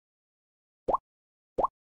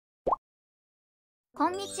こ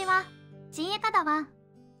んにちは、ちいえかだわん。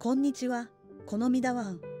こんにちは、このみだわ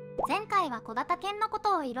ん。前回は小型犬のこ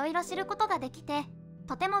とをいろいろ知ることができて、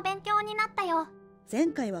とても勉強になったよ。前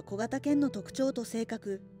回は小型犬の特徴と性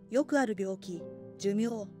格、よくある病気、寿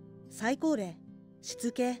命、最高齢、し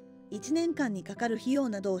つけ、1年間にかかる費用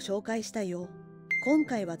などを紹介したよ。今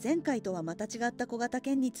回は前回とはまた違った小型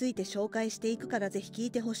犬について紹介していくからぜひ聞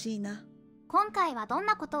いてほしいな。今回はどん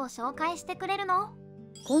なことを紹介してくれるの？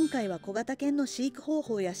今回は小型犬の飼育方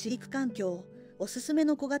法や飼育環境、おすすめ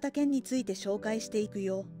の小型犬について紹介していく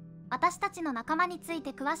よ。私たちの仲間につい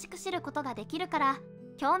て詳しく知ることができるから、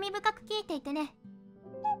興味深く聞いていてね。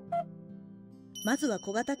まずは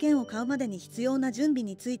小型犬を飼うまでに必要な準備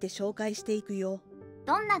について紹介していくよ。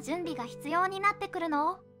どんな準備が必要になってくる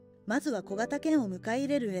の？まずは小型犬を迎え入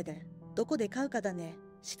れる上で、どこで飼うかだね。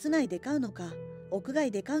室内で飼うのか、屋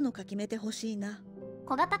外で飼うのか決めてほしいな。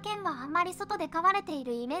小型犬はあんまり外で飼われてい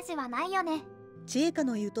るイメージはないよね。知恵か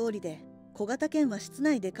の言う通りで、小型犬は室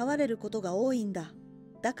内で飼われることが多いんだ。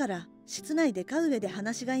だから、室内で飼う上で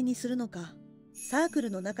放し飼いにするのか、サーク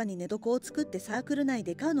ルの中に寝床を作ってサークル内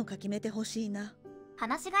で飼うのか決めてほしいな。放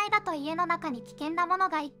し飼いだと家の中に危険なもの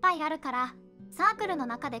がいっぱいあるから、サークルの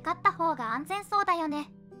中で飼った方が安全そうだよ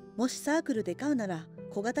ね。もしサークルで飼うなら、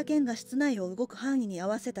小型犬が室内を動く範囲に合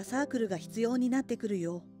わせたサークルが必要になってくる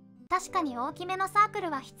よ。確かに大きめのサークル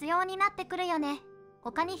は必要になってくるよね。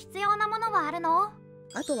他に必要なものはあるの？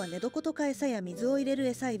あとは寝床とか餌や水を入れる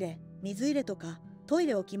餌入れ、水入れとか、トイ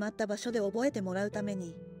レを決まった場所で覚えてもらうため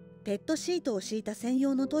に、ペットシートを敷いた専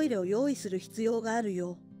用のトイレを用意する必要がある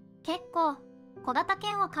よ。結構、小型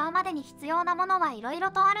犬を飼うまでに必要なものはいろいろ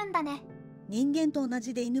とあるんだね。人間と同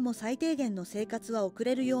じで犬も最低限の生活は送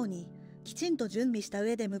れるように、きちんと準備した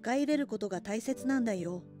上で迎え入れることが大切なんだ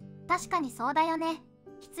よ。確かにそうだよね。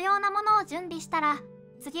必要なものを準備したら、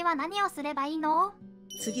次は何をすればいいの？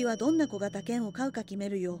次はどんな小型犬を飼うか決め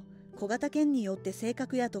るよ。小型犬によって性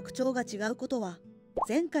格や特徴が違うことは、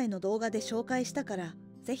前回の動画で紹介したから、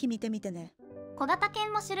ぜひ見てみてね。小型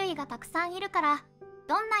犬も種類がたくさんいるから、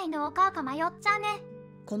どんな犬を飼うか迷っちゃうね。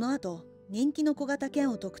この後、人気の小型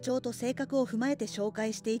犬を特徴と性格を踏まえて紹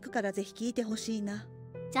介していくからぜひ聞いてほしいな。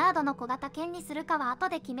じゃあどの小型犬にするかは後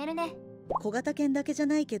で決めるね。小型犬だけじゃ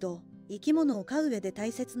ないけど、生き物を飼う上で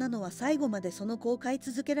大切なのは最後までその子を飼い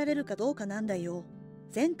続けられるかどうかなんだよ。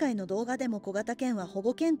前回の動画でも小型犬は保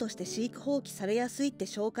護犬として飼育放棄されやすいって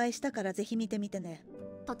紹介したからぜひ見てみてね。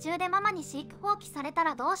途中でママに飼育放棄された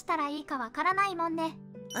らどうしたらいいかわからないもんね。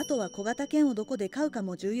あとは小型犬をどこで飼うか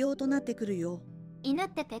も重要となってくるよ。犬っ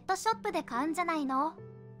てペットショップで買うんじゃないの？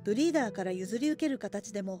ブリーダーから譲り受ける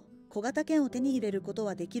形でも小型犬を手に入れること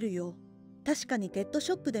はできるよ。確かにペット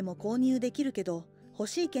ショップでも購入できるけど、欲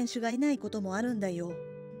しい犬種がいないこともあるんだよ。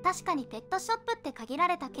確かにペットショップって限ら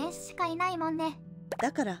れた犬種しかいないもんね。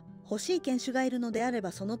だから欲しい犬種がいるのであれ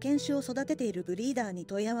ばその犬種を育てているブリーダーに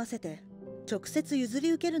問い合わせて直接譲り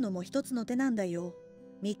受けるのも一つの手なんだよ。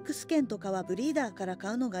ミックス犬とかはブリーダーから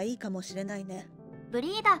買うのがいいかもしれないね。ブ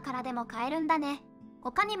リーダーからでも買えるんだね。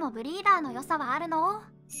他にもブリーダーの良さはあるの？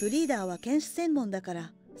ブリーダーは犬種専門だか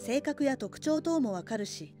ら性格や特徴等もわかる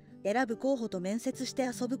し、選ぶ候補と面接して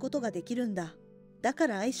遊ぶことができるんだ。だか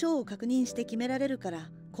ら相性を確認して決められるか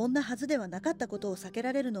ら、こんなはずではなかったことを避け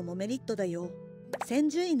られるのもメリットだよ。先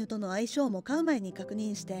住犬との相性も飼う前に確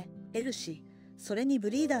認して得るし、それに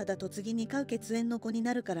ブリーダーだと次に飼う血縁の子に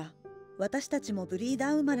なるから、私たちもブリーダ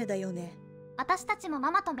ー生まれだよね。私たちも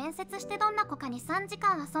ママと面接してどんな子かに3時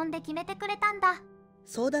間遊んで決めてくれたんだ。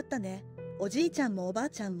そうだったね。おじいちゃんもおばあ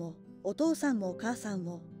ちゃんも、お父さんもお母さん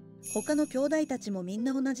も、他の兄弟たちもみん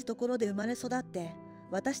な同じところで生まれ育って、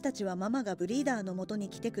私たちはママがブリーダーの元に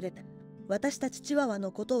来てくれた。私たちチワワ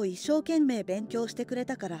のことを一生懸命勉強してくれ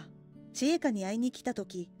たから、知恵かに会いに来た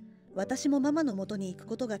時、私もママの元に行く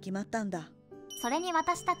ことが決まったんだ。それに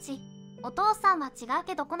私たち、お父さんは違う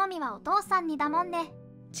けど好みはお父さんにだもんね。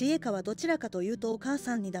知恵かはどちらかというとお母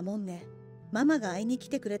さんにだもんね。ママが会いに来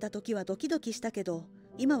てくれた時はドキドキしたけど、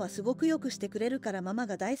今はすごくよくしてくれるからママ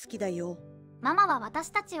が大好きだよ。ママは私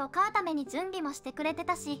たちを飼うために準備もしてくれて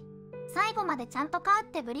たし、最後までちゃんと飼うっ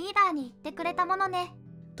てブリーダーに言ってくれたものね。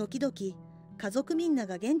時々、家族みんな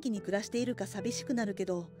が元気に暮らしているか寂しくなるけ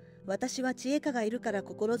ど、私は知恵かがいるから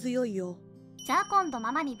心強いよ。じゃあ今度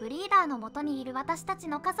ママにブリーダーの元にいる私たち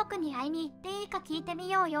の家族に会いに行っていいか聞いて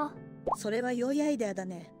みようよ。それは良いアイデアだ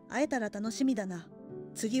ね。会えたら楽しみだな。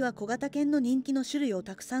次は小型犬の人気の種類を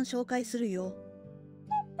たくさん紹介するよ。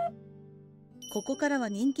ここからは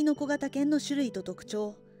人気の小型犬の種類と特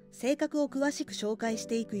徴、性格を詳しく紹介し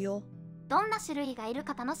ていくよ。どんな種類がいる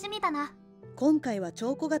か楽しみだな。今回は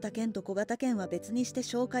超小型犬と小型犬は別にして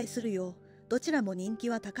紹介するよ。どちらも人気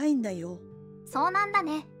は高いんだよ。そうなんだ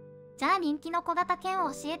ね。じゃあ人気の小型犬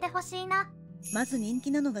を教えてほしいな。まず人気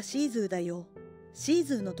なのがシーズーだよ。シー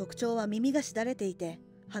ズーの特徴は耳がしだれていて、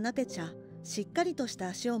鼻ペチャ、しっかりとした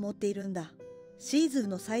足を持っているんだ。シーズー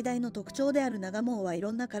の最大の特徴である長毛はい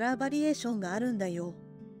ろんなカラーバリエーションがあるんだよ。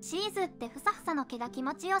シーズーってふさふさの毛が気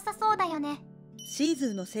持ちよさそうだよね。シーズ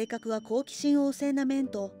ーの性格は好奇心旺盛な面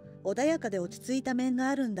と穏やかで落ち着いた面が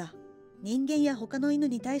あるんだ。人間や他の犬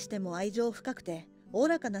に対しても愛情深くておお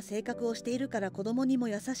らかな性格をしているから子供にも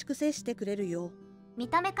優しく接してくれるよ。見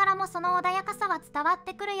た目からもその穏やかさは伝わっ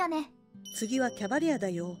てくるよね。次はキャバリアだ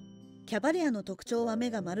よ。キャバリアの特徴は目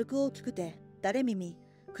が丸く大きくて垂れ耳、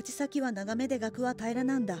口先は長めで額は平ら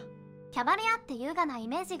なんだ。キャバリアって優雅なイ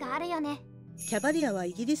メージがあるよね。キャバリアは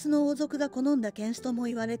イギリスの王族が好んだ犬種とも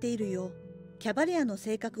言われているよ。キャバリアの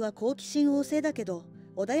性格は好奇心旺盛だけど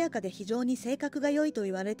穏やかで非常に性格が良いと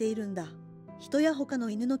言われているんだ。人や他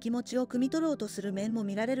の犬の気持ちを汲み取ろうとする面も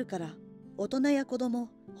見られるから大人や子供、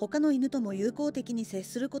他の犬とも友好的に接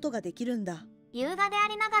することができるんだ。優雅であ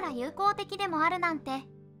りながら友好的でもあるなんて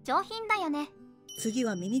上品だよね。次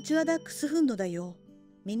はミニチュアダックスフンドだよ。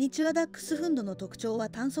ミニチュアダックスフンドの特徴は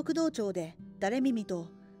短足同調で垂れ耳と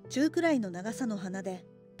中くらいの長さの鼻で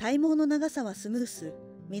体毛の長さはスムース、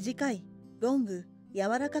短い、ロング、柔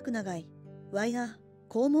らかく長い、ワイヤー、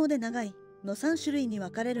剛毛で長いの3種類に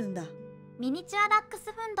分かれるんだ。ミニチュアダック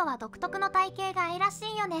スフンドは独特の体型が愛らし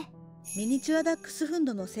いよね。ミニチュアダックスフン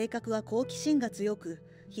ドの性格は好奇心が強く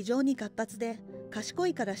非常に活発で賢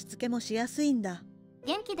いからしつけもしやすいんだ。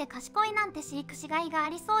元気で賢いなんて飼育しがいがあ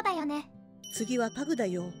りそうだよね。次はパグだ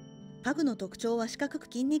よ。パグの特徴は四角く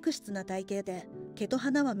筋肉質な体型で毛と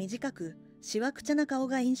鼻は短くしわくちゃな顔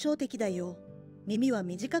が印象的だよ。耳は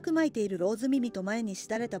短く巻いているローズ耳と前にし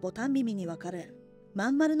だれたボタン耳に分かれるま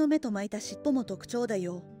ん丸の目と巻いた尻尾も特徴だ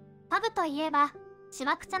よ。パグといえばし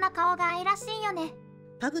わくちゃな顔が愛らしいよね。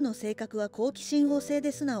パグの性格は好奇心旺盛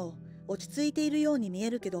で素直、落ち着いているように見え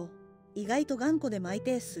るけど意外と頑固でマイ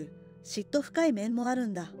ペース、嫉妬深い面もある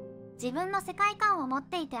んだ。自分の世界観を持っ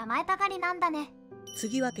ていて甘えたがりなんだね。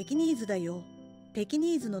次はペキニーズだよ。ペキ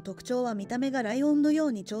ニーズの特徴は見た目がライオンのよ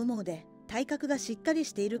うに長毛で体格がしっかり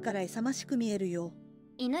しているから勇ましく見えるよ。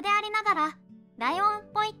犬でありながらライオン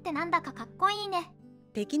っぽいってなんだかかっこいいね。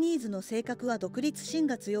ペキニーズの性格は独立心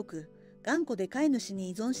が強く頑固で飼い主に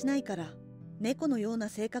依存しないから猫のような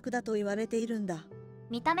性格だと言われているんだ。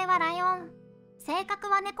見た目はライオン、性格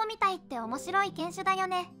は猫みたいって面白い犬種だよ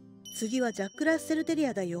ね。次はジャック・ラッセルテリ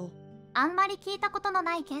アだよ。あんまり聞いたことの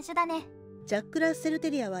ない犬種だね。ジャック・ラッセル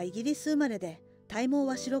テリアはイギリス生まれで体毛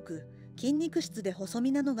は白く筋肉質で細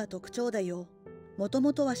身なのが特徴だよ。もと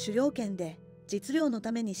もとは狩猟犬で実猟の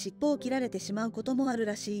ために尻尾を切られてしまうこともある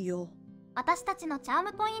らしいよ。私たちのチャー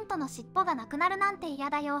ムポイントの尻尾がなくなるなんて嫌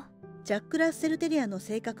だよ。ジャック・ラッセルテリアの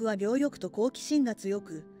性格は両翼と好奇心が強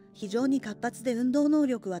く非常に活発で運動能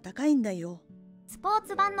力は高いんだよ。スポー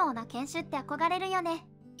ツ万能な犬種って憧れるよね。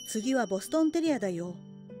次はボストンテリアだよ。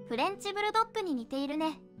フレンチブルドッグに似ている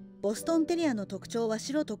ね。ボストンテリアの特徴は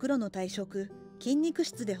白と黒の体色、筋肉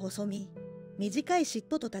質で細身、短い尻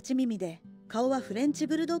尾と立ち耳で顔はフレンチ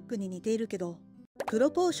ブルドッグに似ているけどプロ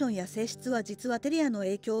ポーションや性質は実はテリアの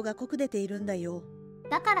影響が濃く出ているんだよ。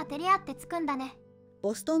だからテリアってつくんだね。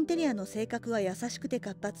ボストンテリアの性格は優しくて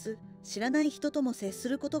活発、知らない人とも接す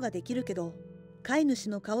ることができるけど飼い主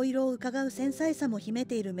の顔色を伺う繊細さも秘め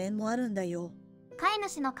ている面もあるんだよ。飼い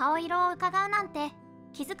主の顔色を伺うなんて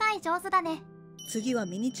気遣い上手だね。次は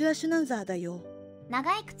ミニチュアシュナウザーだよ。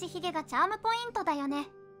長い口ひげがチャームポイントだよね。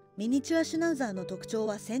ミニチュアシュナウザーの特徴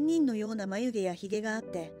は仙人のような眉毛やひげがあっ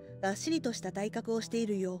てがっしりとした体格をしてい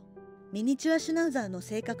るよ。ミニチュアシュナウザーの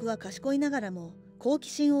性格は賢いながらも好奇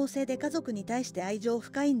心旺盛で家族に対して愛情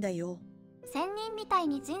深いんだよ。仙人みたい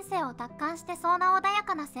に人生を達観してそうな穏や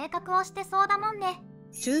かな性格をしてそうだもんね。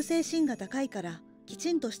忠誠心が高いからき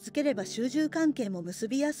ちんとしつければ主従関係も結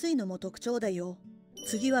びやすいのも特徴だよ。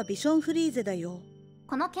次はビションフリーゼだよ。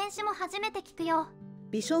この犬種も初めて聞くよ。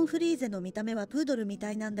ビションフリーゼの見た目はプードルみ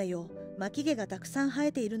たいなんだよ。巻き毛がたくさん生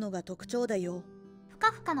えているのが特徴だよ。ふ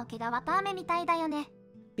かふかの毛が綿あめみたいだよね。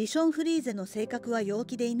ビションフリーゼの性格は陽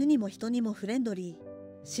気で犬にも人にもフレンドリ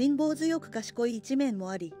ー。辛抱強く賢い一面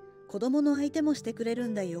もあり、子供の相手もしてくれる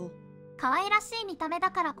んだよ。可愛らしい見た目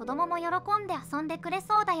だから子供も喜んで遊んでくれ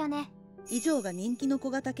そうだよね。以上が人気の小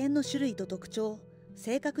型犬の種類と特徴、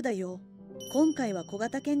性格だよ。今回は小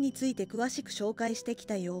型犬について詳しく紹介してき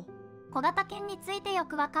たよ。小型犬についてよ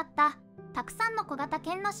くわかった。たくさんの小型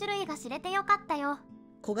犬の種類が知れてよかったよ。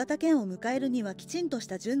小型犬を迎えるにはきちんとし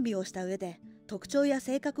た準備をした上で、特徴や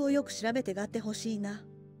性格をよく調べて飼ってほしいな。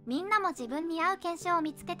みんなも自分に合う犬種を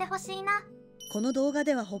見つけてほしいな。この動画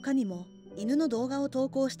では他にも犬の動画を投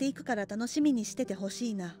稿していくから楽しみにしててほ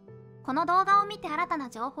しいな。ここの動画を見て新たな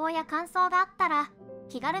情報や感想があったら、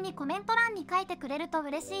気軽にコメント欄に書いてくれると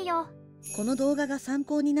嬉しいよ。この動画が参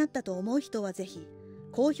考になったと思う人はぜひ、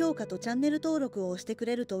高評価とチャンネル登録を押してく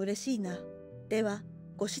れると嬉しいな。では、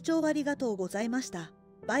ご視聴ありがとうございました。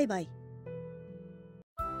バイバイ。